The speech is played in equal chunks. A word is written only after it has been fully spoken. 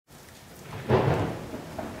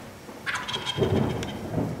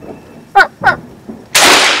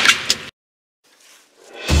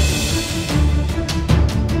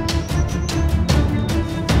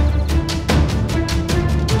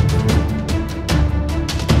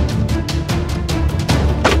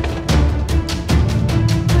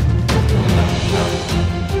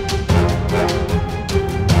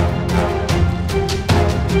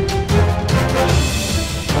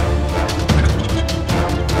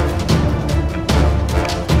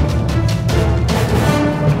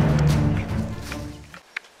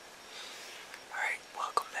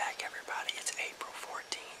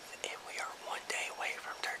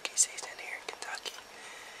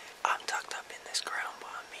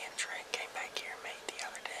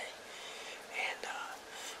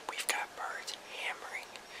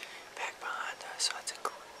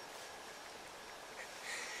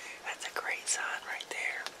sign right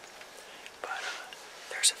there, but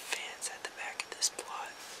there's a fence at the back of this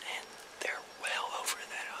plot, and they're well over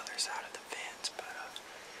that other side of the fence, but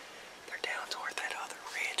they're down toward that other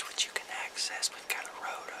ridge, which you can access. We've got a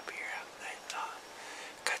road up here that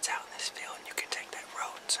cuts out in this field, and you can take that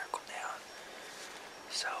road and circle down.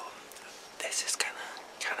 So this is kind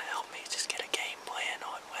of helped me just get a game plan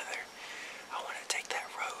on whether I want to take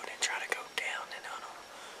that road and try to go down, and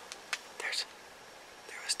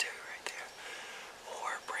there was two right there,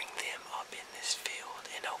 or bring them up in this field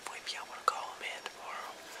and hopefully be able to call them in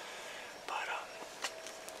tomorrow. But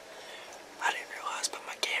I didn't realize, but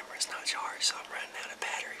my camera's not charged, so I'm running out of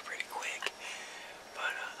battery pretty quick.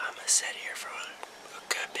 But I'm gonna sit here for a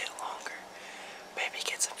good bit longer, maybe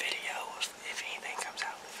get some video if anything comes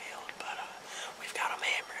out of the field. But we've got them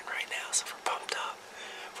hammering right now, so we're pumped up,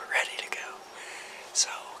 we're ready to go.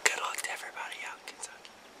 So good luck to everybody out in Kentucky.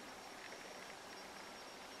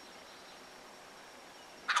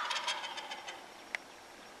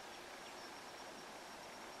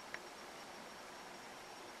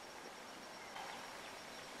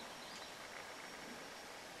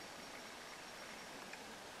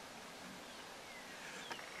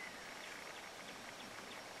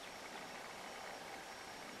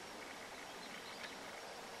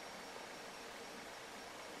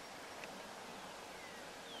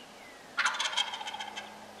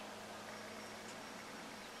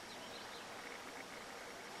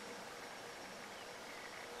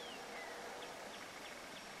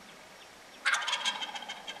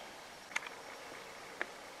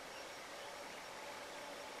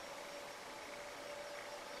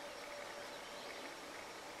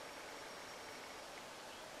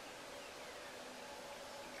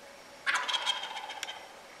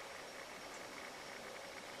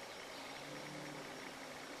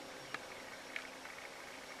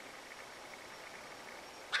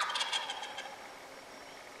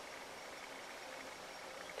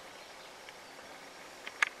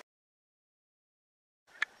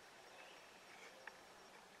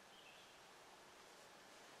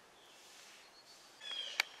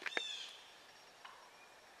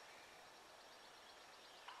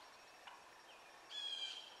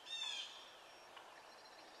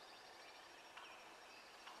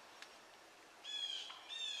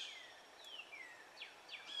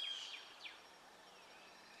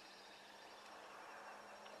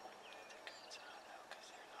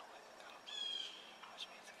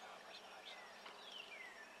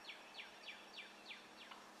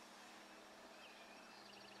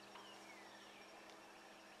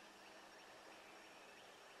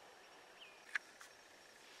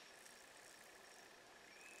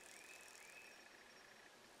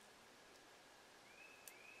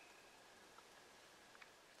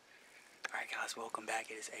 Alright guys, welcome back.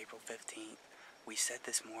 It is April 15th. We set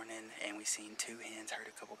this morning and we seen two hens, heard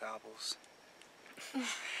a couple gobbles.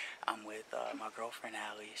 I'm with my girlfriend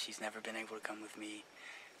Allie. She's never been able to come with me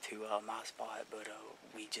to my spot, but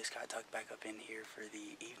we just got tucked back up in here for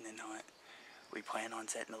the evening hunt. We plan on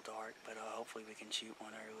setting till dark, but hopefully we can shoot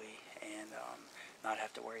one early and not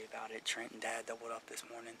have to worry about it. Trent and Dad doubled up this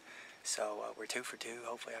morning, so we're 2 for 2.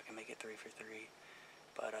 Hopefully I can make it 3 for 3.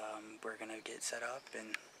 But we're going to get set up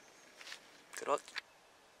and good luck.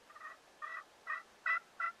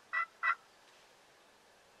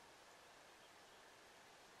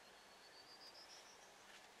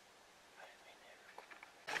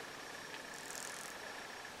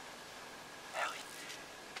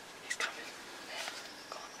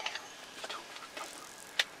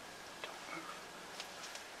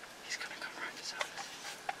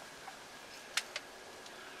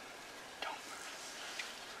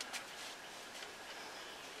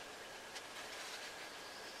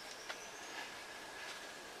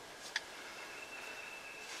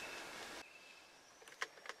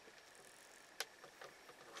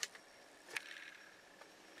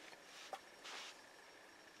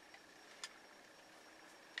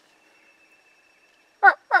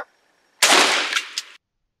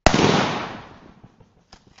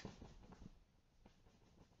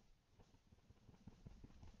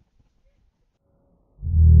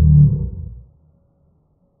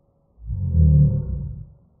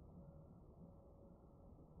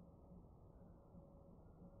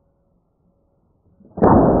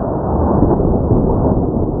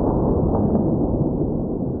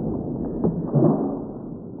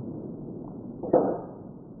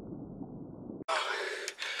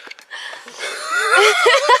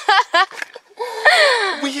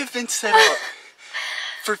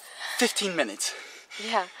 15 minutes.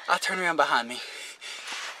 Yeah. I turn around behind me,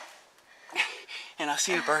 and I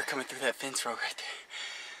see a bird coming through that fence row right there.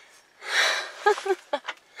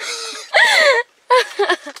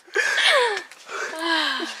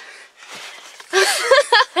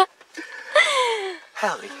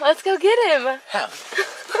 Hallie. Let's go get him. Hallie.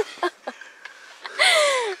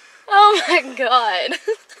 Oh my god.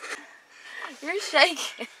 You're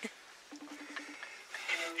shaking.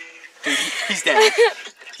 Dude, he's down.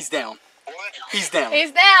 He's down. What? He's down.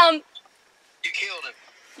 He's down. You killed him.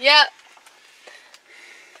 Yep.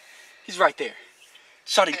 He's right there.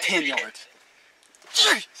 Shot him 10 yards.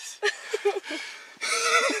 Jeez.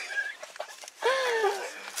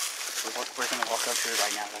 We're gonna walk up to it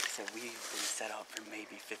right now. Like I said, we've been set up for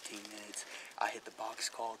maybe 15 minutes. I hit the box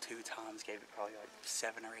call 2 times, gave it probably like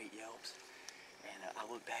 7 or 8 yelps. And I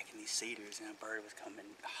looked back in these cedars and a bird was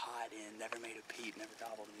coming hot in, never made a peep, never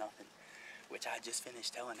gobbled, nothing. Which I just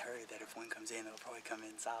finished telling her that if one comes in, it'll probably come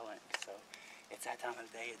in silent. So it's that time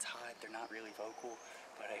of the day, it's hot, they're not really vocal.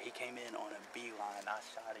 But he came in on a beeline. I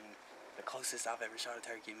shot him the closest I've ever shot a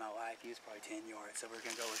turkey in my life. He was probably 10 yards, so we're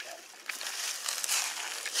gonna go with that.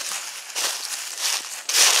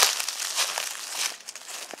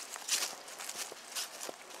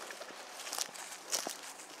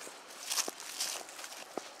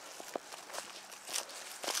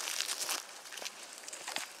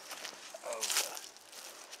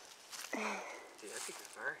 Dude, that's a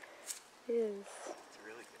good bird. It is. It's a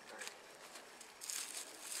really good bird.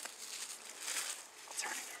 I'll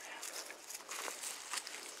turn it around.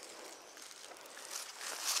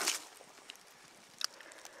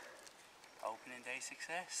 Opening day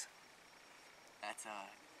success. That's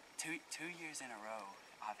two years in a row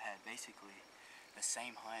I've had basically the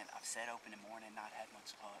same hunt. I've set open in the morning, not had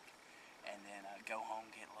much luck. And then go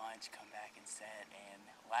home, get lunch, come back and set. And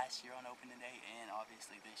last year on opening day, and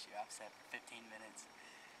obviously this year, I've set for 15 minutes,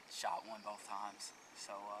 shot one both times.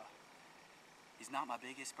 So he's not my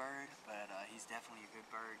biggest bird, but he's definitely a good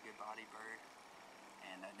bird, good body bird.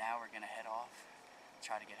 And now we're gonna head off,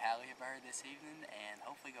 try to get Hallie a bird this evening, and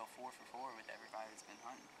hopefully go 4 for 4 with everybody that's been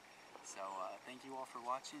hunting. So thank you all for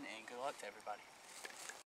watching, and good luck to everybody.